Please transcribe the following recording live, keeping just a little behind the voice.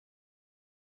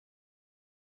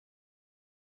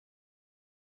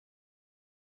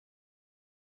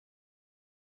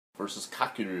versus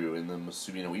Kakeru in the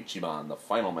Musubi no Ichiban, the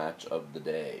final match of the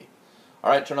day.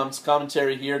 Alright, turn on some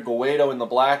commentary here. Goeido in the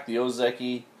black, the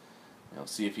Ozeki.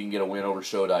 See if you can get a win over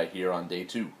Shodai here on day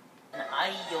 2. An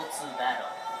Ai-Yotsu battle,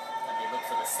 and they look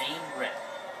for the same grip.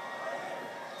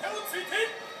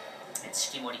 It's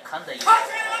Shikimori Kanda Yuki.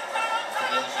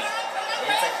 Hideyoshi.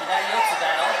 It's a Hidari-Yotsu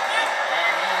battle,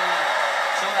 and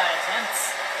Shodai attempts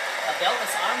a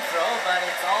beltless arm throw, but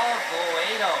it's all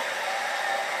Goeido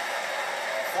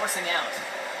forcing out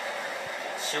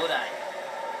Shodai.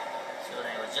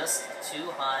 Shodai was just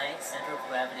too high, center of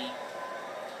gravity,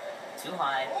 too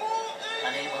high,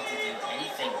 unable to do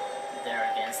anything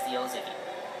there against the Ozeki.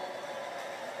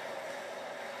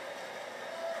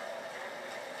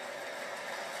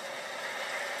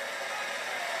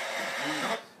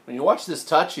 When you watch this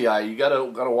Tachi, you gotta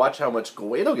watch how much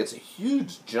Goeido gets a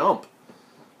huge jump.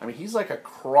 I mean, he's like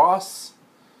across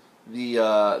the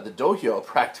dohyo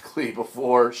practically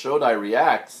before Shodai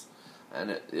reacts,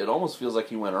 and it almost feels like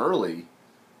he went early.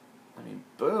 I mean,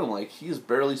 boom, like he's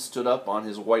barely stood up on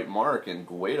his white mark, and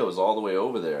Goeido is all the way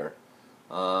over there.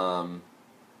 Oh,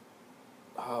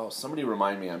 somebody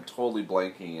remind me, I'm totally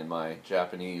blanking in my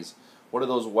Japanese. What are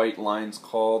those white lines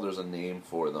called? There's a name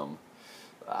for them.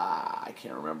 I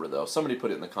can't remember though. Somebody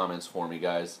put it in the comments for me,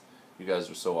 guys. You guys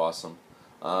are so awesome.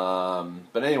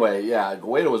 But anyway, yeah,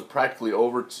 Goeido was practically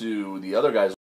over to the other guys.